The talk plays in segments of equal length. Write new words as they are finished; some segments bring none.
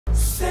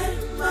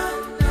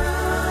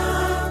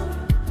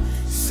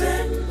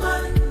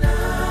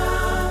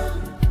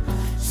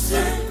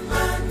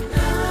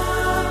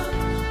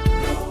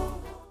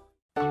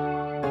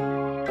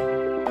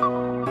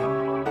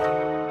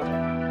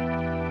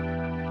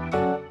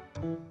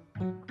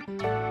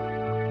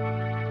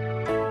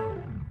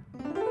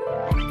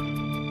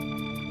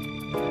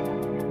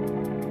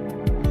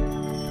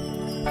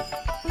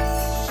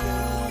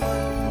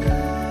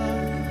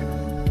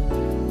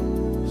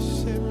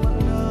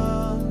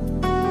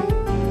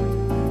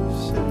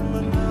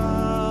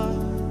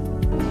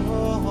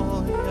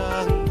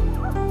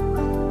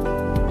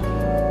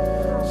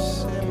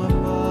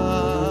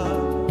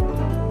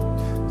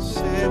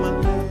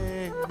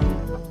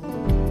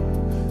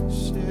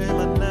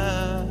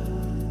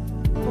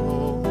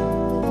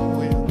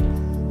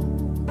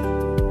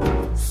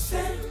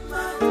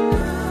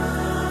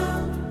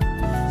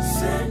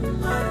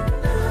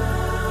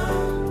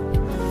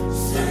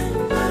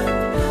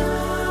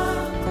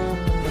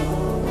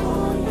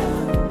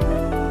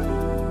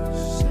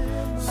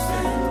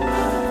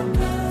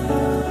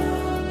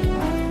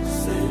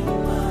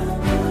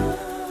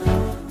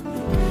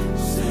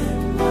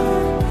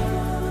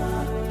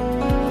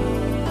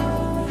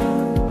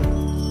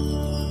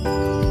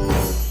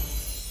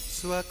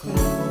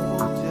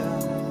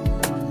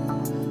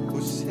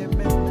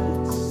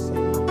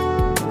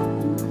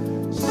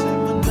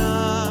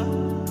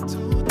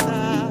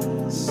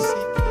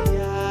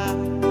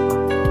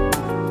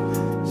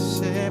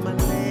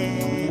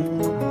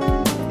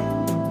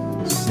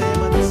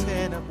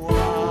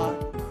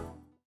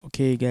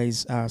Okay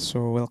guys,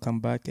 so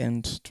welcome back,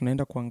 and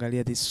tunaenda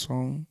kuangalia this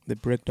song, the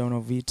breakdown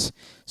of it.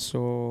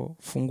 So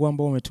funguo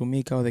ambao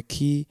umetumika au the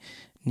key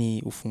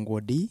ni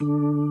ufunguo D.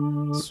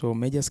 So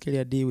major scale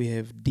ya D we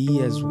have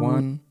D as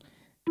 1,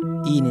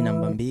 E ni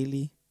namba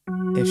 2,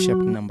 F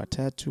sharp ni namba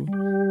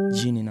 3,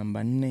 G ni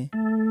namba 4,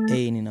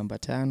 A ni namba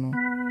 5,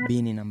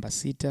 B ni namba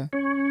 6,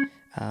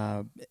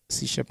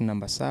 C sharp ni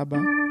namba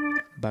 7,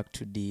 back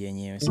to D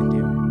yenyewe, si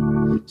ndio?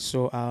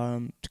 So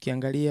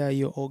tukiangalia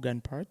hiyo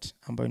organ part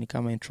ambayo ni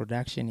kama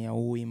introduction ya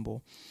huu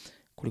wimbo,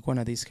 kulikuwa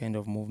na this kind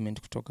of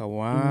movement kutoka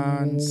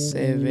 1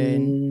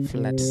 7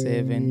 flat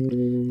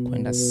 7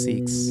 kwenda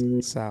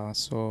 6, sawa?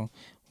 So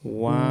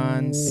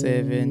 1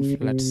 7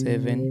 flat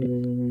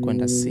 7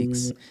 kwenda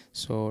 6.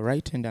 So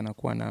right hand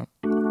anakuwa na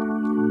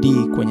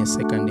D kwenye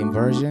second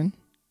inversion,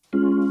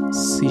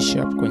 C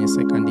sharp kwenye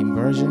second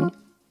inversion,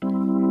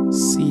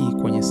 C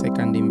kwenye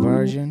second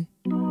inversion,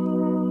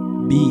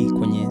 B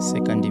kwenye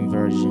second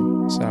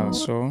inversion, sawa?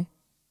 So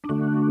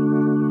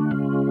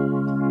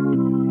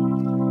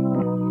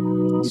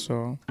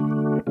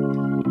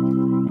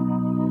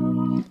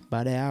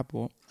baada ya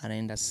hapo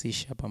anaenda C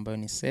sharp ambayo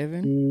ni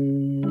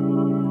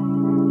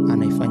 7,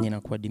 anaifanya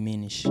inakuwa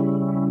diminish,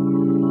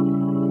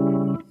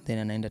 then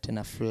anaenda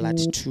tena flat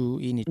 2,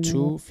 hii ni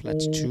 2 flat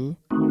 2,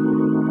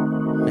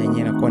 na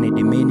yenyewe inakuwa ni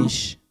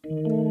diminish.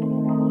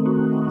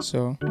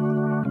 So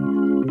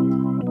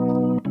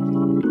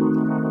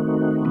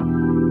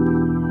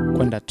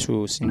kwenda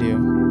 2, si ndio,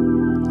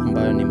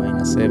 ambayo ni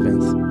minor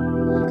 7th.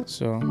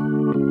 So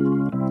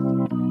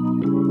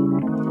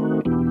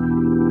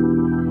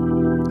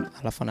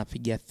alafu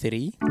anapiga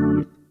 3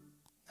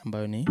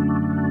 ambayo ni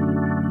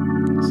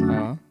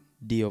sawa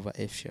D over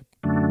F sharp,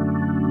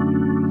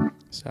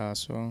 sawa?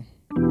 So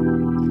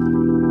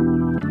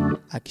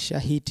akisha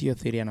hit hiyo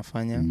 3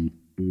 anafanya,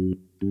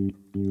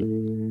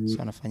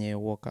 so anafanya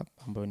hiyo walk up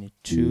ambayo ni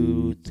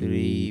 2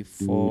 3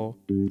 4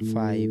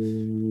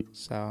 5,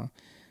 sawa?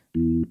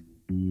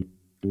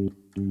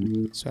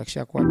 So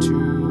akisha kwa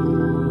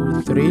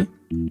 2 3,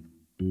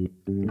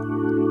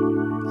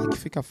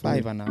 akifika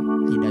 5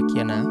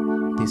 anaidakia na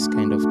this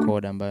kind of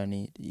chord ambayo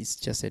ni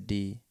it's just a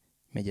D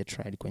major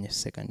triad kwenye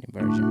second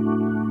inversion,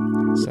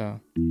 so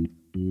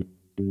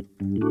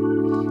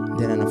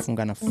then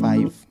anafunga na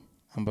 5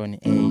 ambayo ni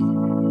A,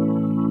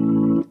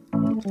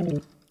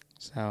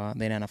 sawa?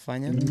 Then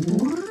anafanya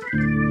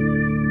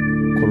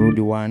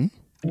kurudi 1,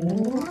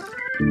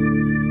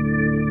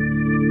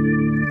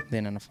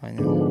 then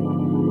anafanya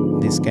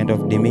this kind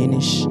of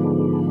diminish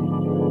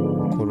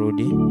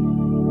kurudi,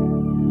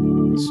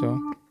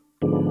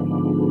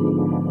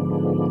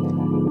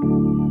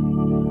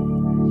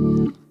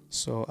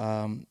 so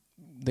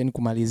then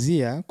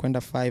kumalizia kwenda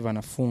 5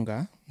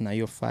 anafunga na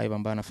hiyo 5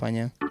 ambayo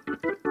anafanya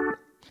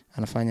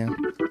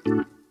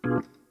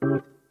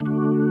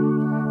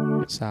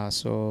sawa.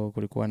 So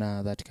kulikuwa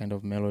na that kind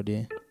of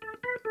melody,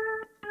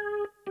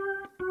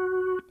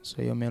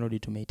 so hiyo melody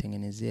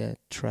tumeitengenezea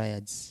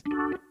triads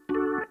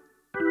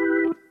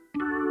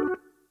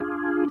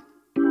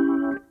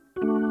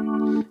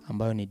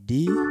ambayo ni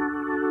D,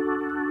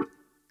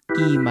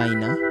 E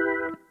minor,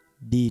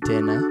 D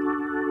tena,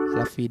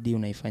 alafu D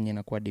unaifanya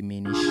inakuwa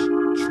diminish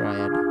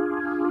triad,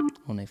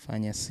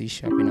 unaifanya C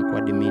sharp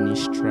inakuwa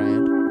diminish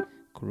triad,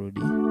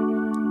 kurudi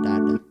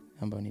dada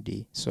ambayo ni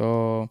D.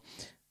 So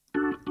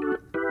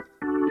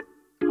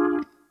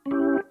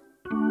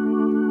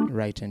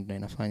right hand ndio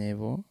inafanya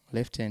hivyo,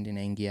 left hand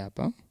inaingia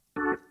hapa.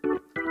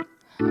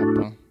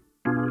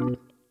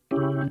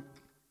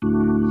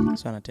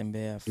 So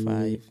anatembea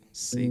 5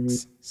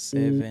 6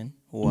 7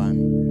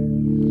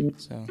 1.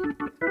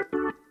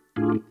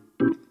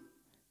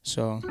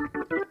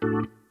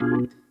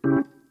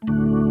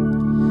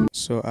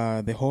 So So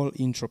the whole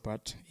intro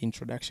part,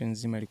 introduction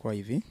zima ilikuwa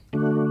hivi.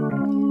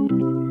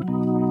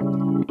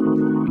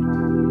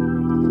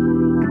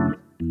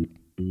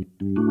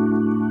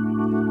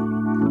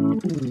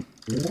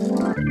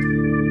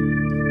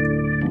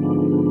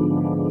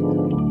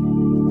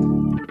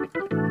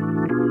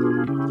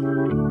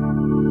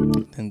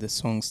 Then the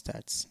song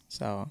starts.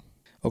 Sawa.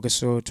 Okay,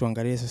 so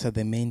tuangalie sasa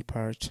the main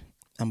part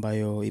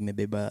ambayo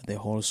imebeba the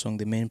whole song,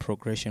 the main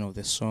progression of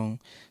the song.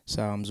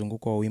 Sawa,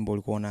 mzunguko wa wimbo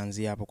ulikuwa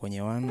unaanzia hapo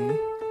kwenye 1,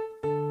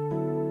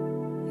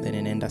 then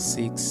inaenda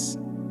 6,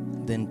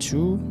 then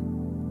 2,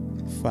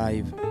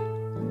 5,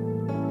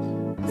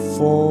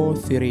 4,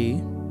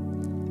 3,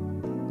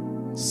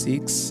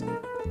 6,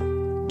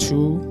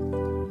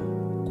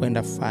 2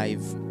 kwenda 5,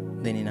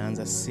 then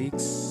inaanza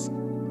 6,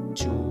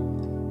 2,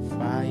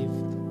 5,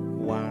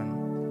 1,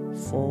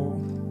 4,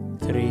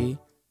 3,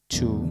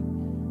 2,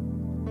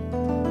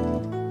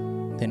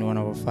 then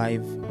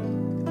 1/5.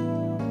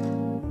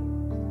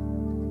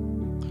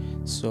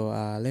 So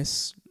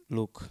let's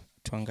look,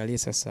 tuangalie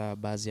sasa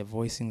baadhi ya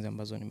voicings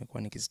ambazo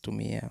nimekuwa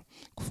nikizitumia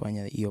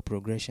kufanya hiyo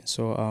progression.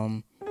 So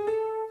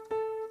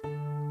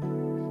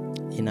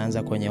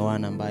inaanza kwenye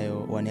 1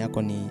 ambayo 1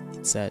 yako ni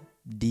it's a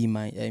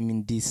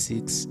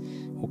D6,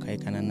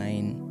 ukaeka na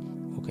 9,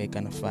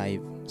 ukaeka na 5.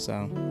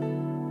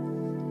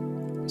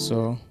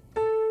 So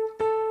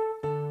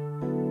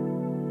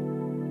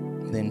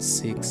then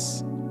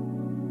 6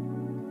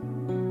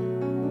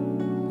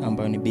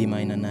 ambayo ni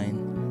B-9,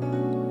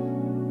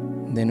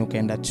 then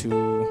ukaenda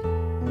 2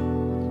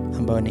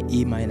 ambayo ni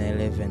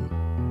E-11.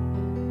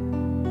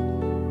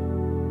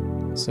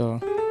 So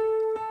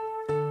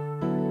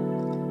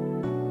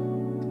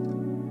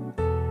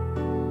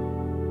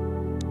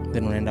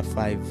then unaenda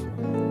 5.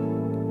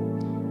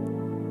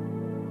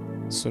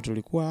 So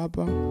tulikuwa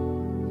hapa,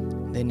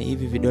 then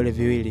hivi vidole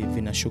viwili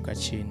vinashuka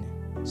chini.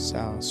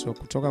 Sawa, so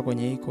kutoka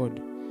kwenye hii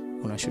chord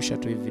unashusha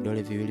tu hivi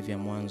vidole viwili vya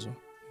mwanzo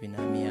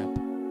vinahamia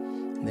hapa.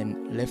 Then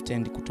left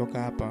hand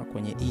kutoka hapa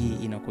kwenye E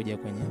inakuja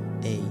kwenye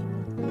A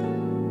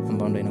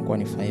ambayo ndo inakuwa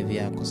ni 5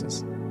 yako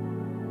sasa.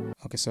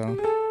 Okay, so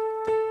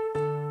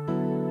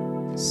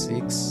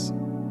 6,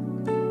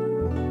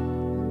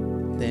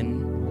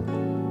 then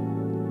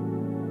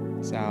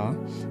sawa,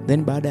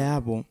 then baada ya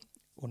hapo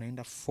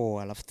unaenda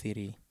 4 alafu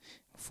 3.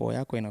 4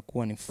 yako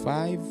inakuwa ni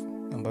 5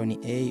 ambayo ni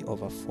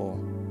A/4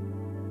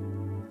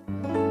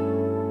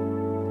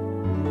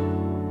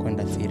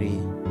 kwenda 3.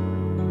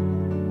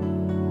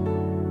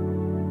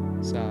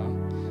 Sawa,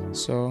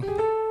 so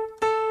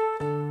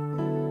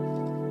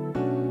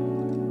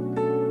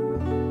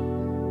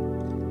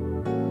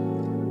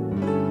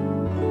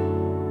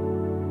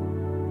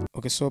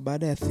okay, so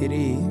baada ya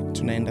 3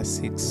 tunaenda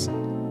 6.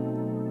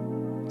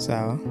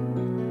 Sawa,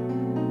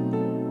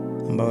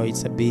 ambayo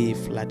it's a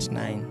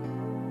B-9.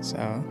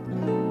 Sawa,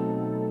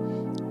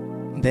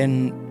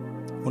 then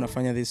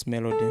unafanya this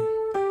melody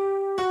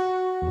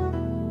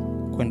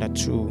kwenda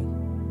 2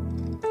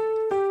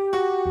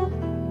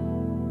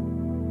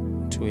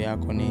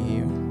 yako ni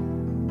hiyo.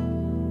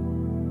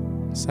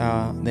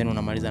 Sawa, then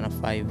unamaliza na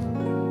 5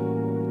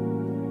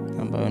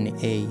 ambayo ni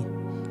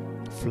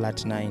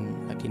A-9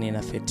 lakini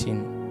ina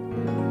 13.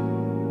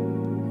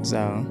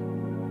 Sawa,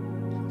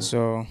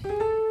 so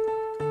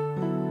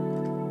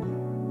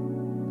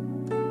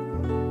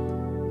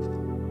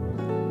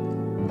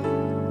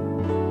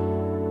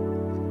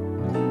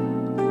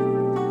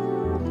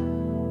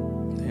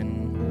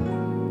then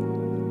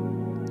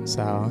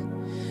sawa,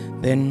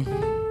 then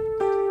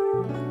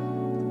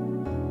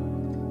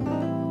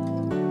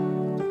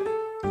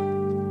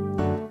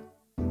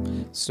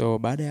so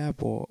baada ya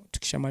hapo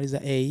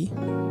tukishamaliza A,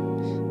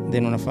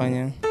 then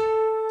unafanya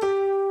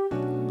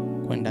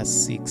kwenda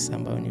 6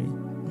 ambayo ni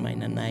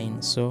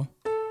 -9. So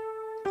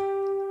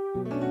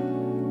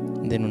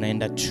then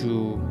unaenda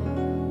 2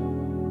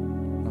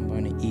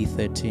 ambayo ni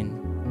E-13,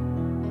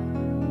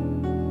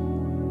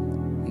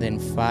 then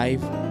 5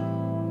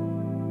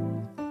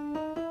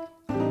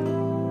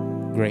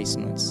 grace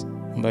notes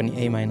ambayo ni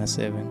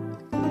A-7.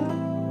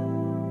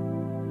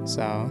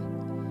 Sawa,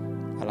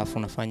 alafu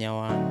unafanya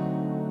 1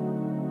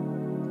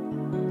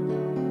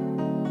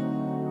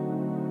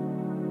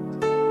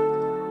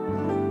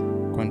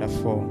 kwenda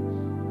 4.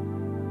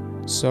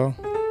 So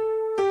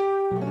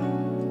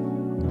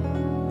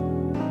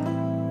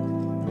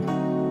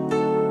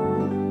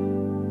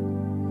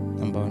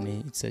ambayo ni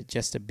it's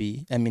just a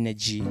B, I mean a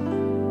G.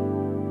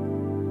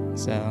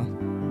 So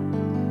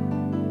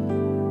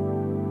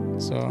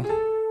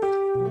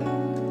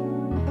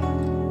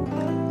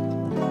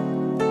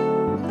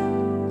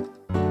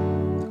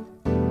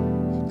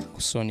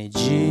so ni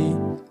G,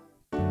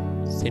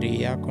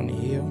 3 yako ni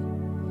hiyo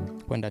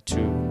kwenda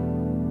 2.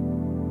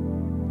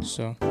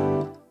 So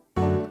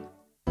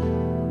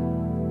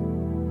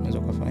unaweza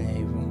kufanya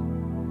hivyo.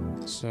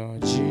 So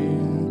G,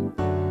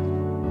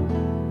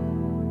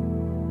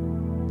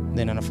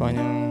 then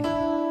anafanya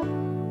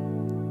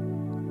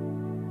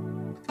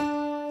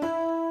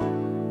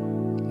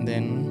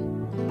then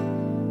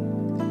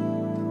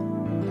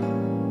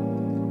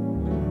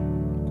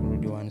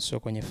kurudi 1. So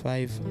kwenye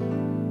 5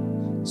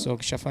 So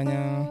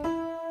kishafanya,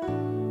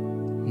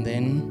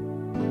 then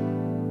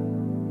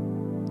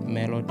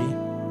melody,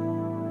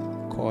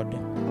 chord,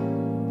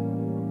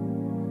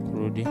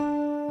 kurudi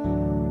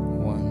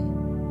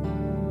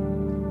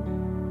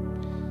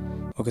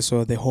 1. Okay,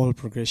 so the whole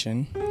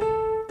progression.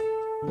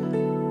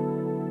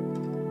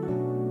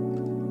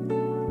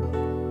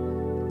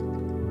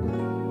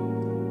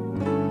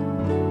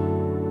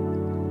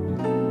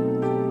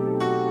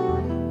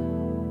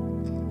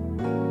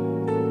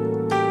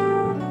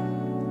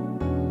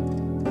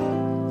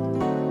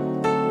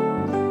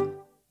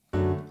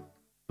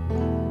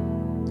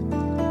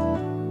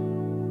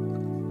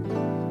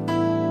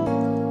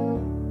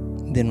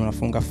 Then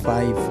unafunga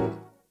 5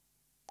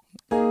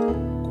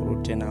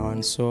 kurudi tena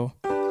 1, so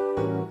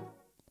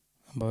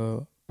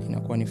ambayo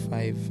inakuwa ni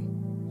 5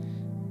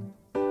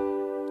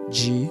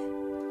 G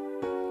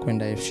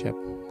kwenda F sharp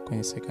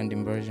kwenye second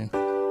inversion.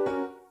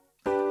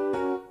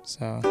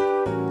 Sawa,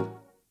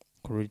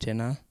 kurudi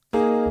tena,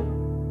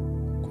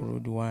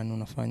 kurudi 1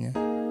 unafanya,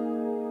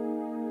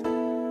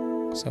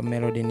 kwa sababu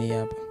melody ni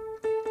hapa.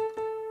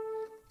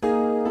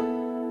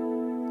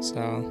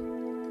 Sawa.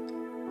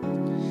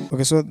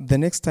 Okay, so the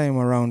next time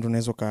around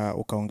unaweza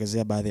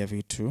ukaongezea baadhi ya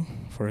vitu.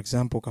 For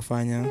example,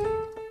 ukafanya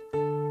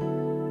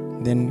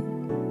then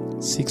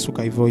 6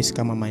 ukaivoice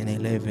kama minor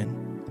 11.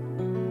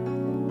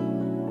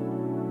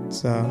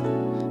 So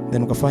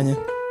then ukafanya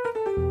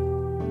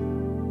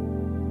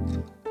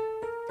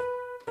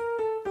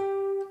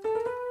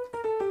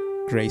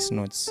grace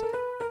notes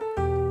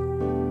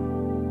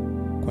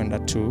kwenda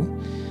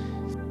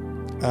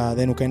 2,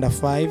 then ukaenda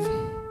 5,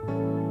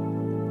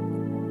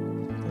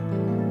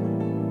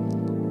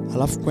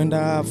 alafu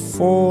kwenda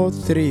 4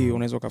 3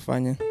 unaweza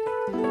ukafanya,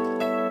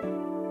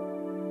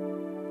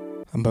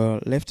 ambayo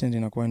left hand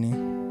inakuwa ni,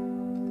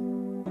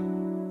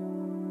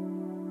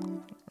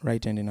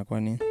 right hand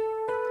inakuwa ni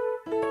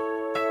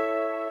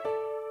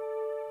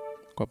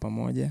kwa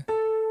pamoja.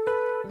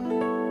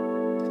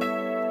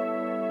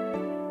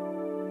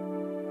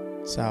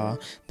 Sawa,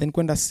 then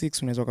kwenda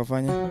 6 unaweza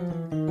ukafanya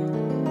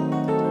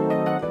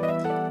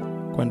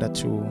kwenda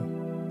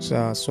 2.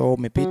 Sawa, so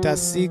umepita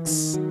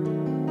 6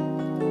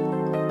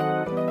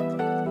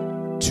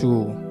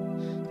 2.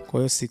 Kwa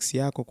hiyo 6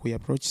 yako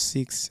kuapproach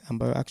 6,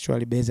 ambayo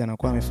actually base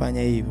anakuwa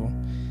amefanya hivyo,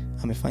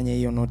 amefanya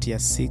hiyo note ya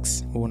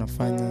 6, wewe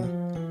unafanya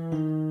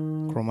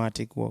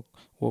chromatic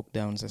walk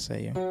down. Sasa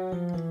hiyo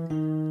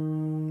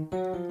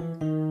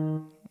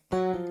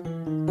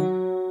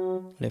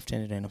left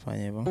hand ndio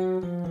inafanya hivyo.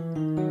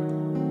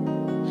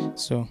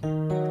 So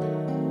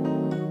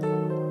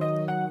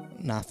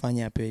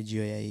nafanya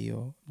arpeggio ya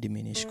hiyo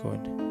diminished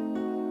chord.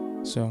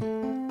 So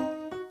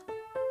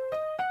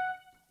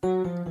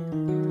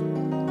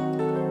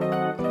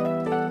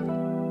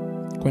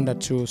kwenda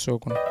 2, so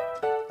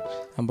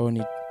ambao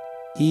ni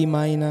E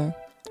minor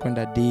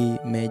kwenda D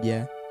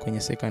major kwenye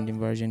second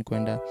inversion,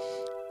 kwenda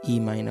E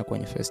minor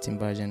kwenye first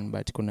inversion,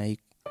 but kuna hii.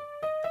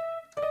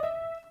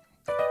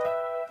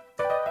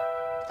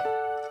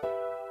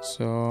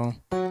 So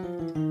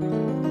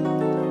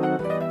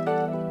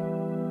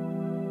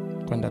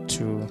kwenda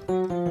 2.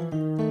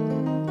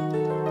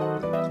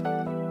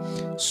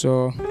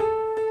 So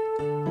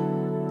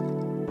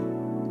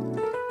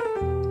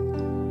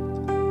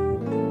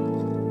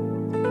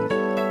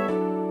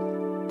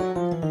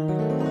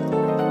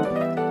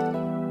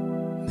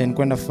then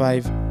kwenda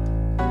 5.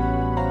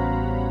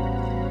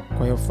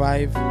 Kwa hiyo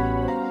 5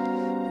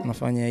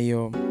 unafanya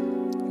hiyo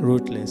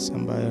rootless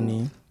ambayo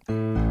ni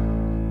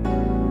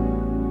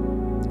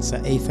sa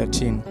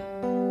A13,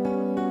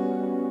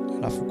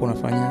 alafu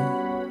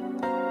kunafanya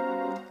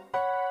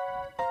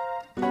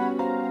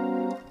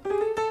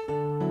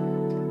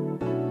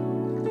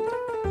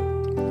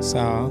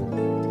sawa,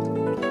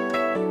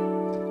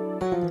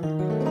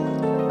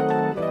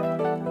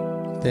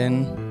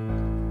 then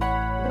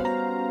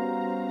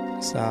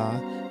sawa,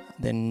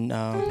 then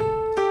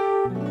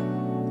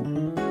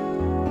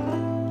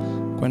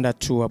kwenda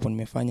 2 hapo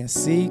nimefanya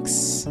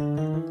 6,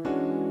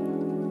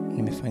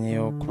 nimefanya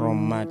hiyo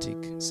chromatic.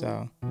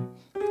 Sawa,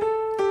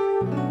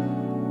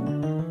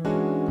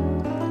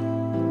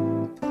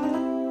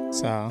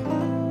 sawa,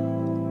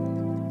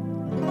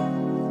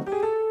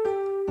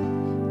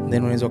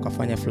 then unaweza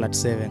ukafanya flat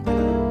 7.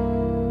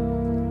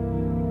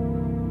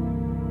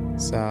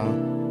 Sawa,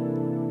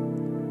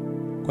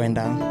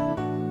 kwenda,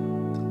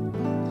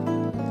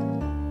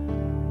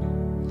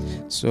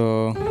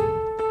 so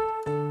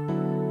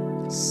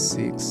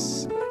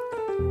 6,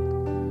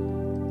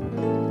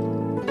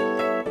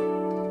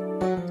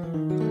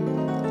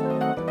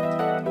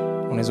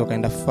 unaweza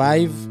ukaenda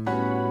 5,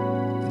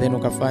 then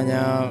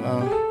ukafanya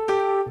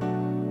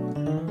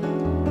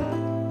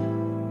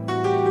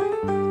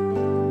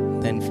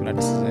then flat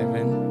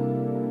 7.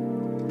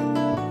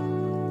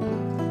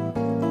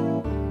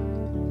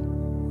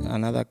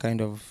 Another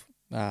kind of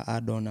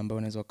add-on ambayo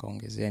unaweza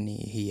ukaongezea ni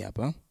hii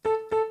hapa,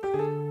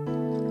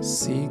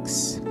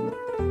 6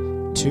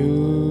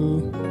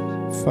 2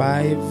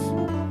 5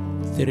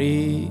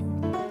 3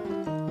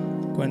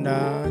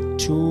 kwenda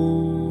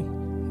 2,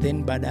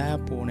 then baada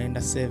hapo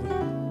unaenda 7.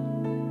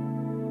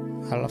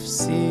 alafu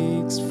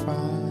 6 5.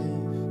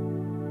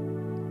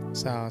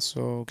 Sawa,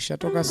 so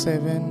ukishatoka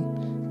 7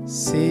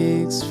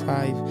 6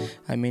 5,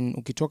 I mean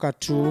ukitoka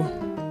 2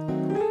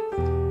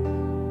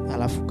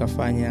 alafu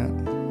ukafanya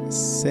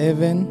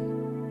 7,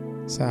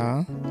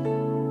 sawa,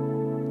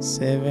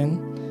 7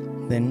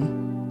 then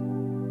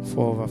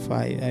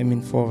 4/5, I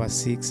mean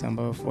 4/6,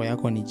 ambayo 4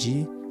 yako ni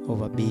G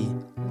over B,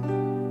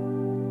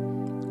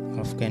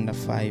 alafu kaenda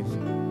 5,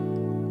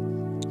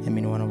 I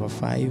mean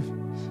 1/5,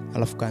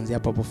 alafu kaanzia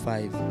hapo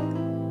 5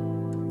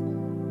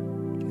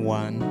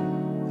 1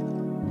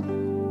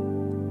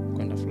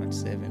 kwenda flat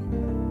 7.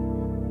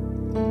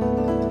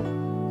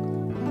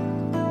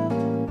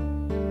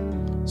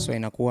 So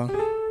inakuwa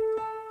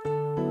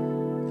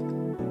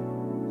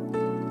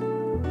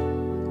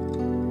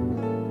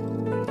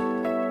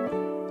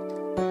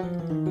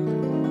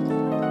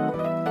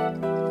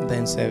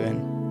then 7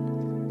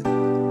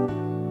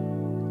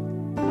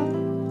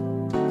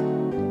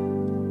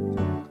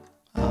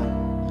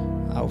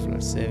 au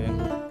flat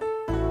 7.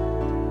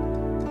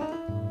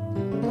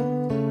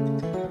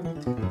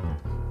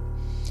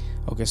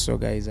 Okay, so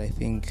guys, I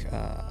think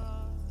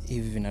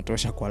hivi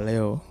vinatosha kwa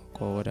leo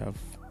kwa what I've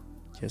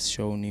just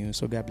shown you.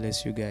 So God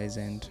bless you guys,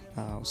 and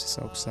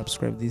usisahau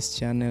kusubscribe this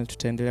channel.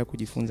 Tutaendelea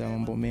kujifunza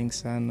mambo mengi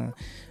sana.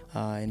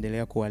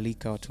 Endelea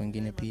kualika watu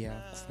wengine pia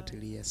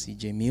kufuatilia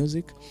CJ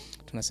Music.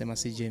 Tunasema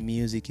CJ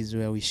Music is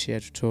where we share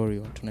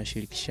tutorial.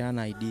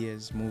 Tunashirikishana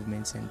ideas,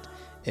 movements and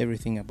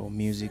everything about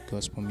music,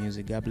 gospel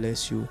music. God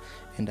bless you,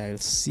 and I'll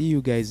see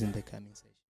you guys in the coming session.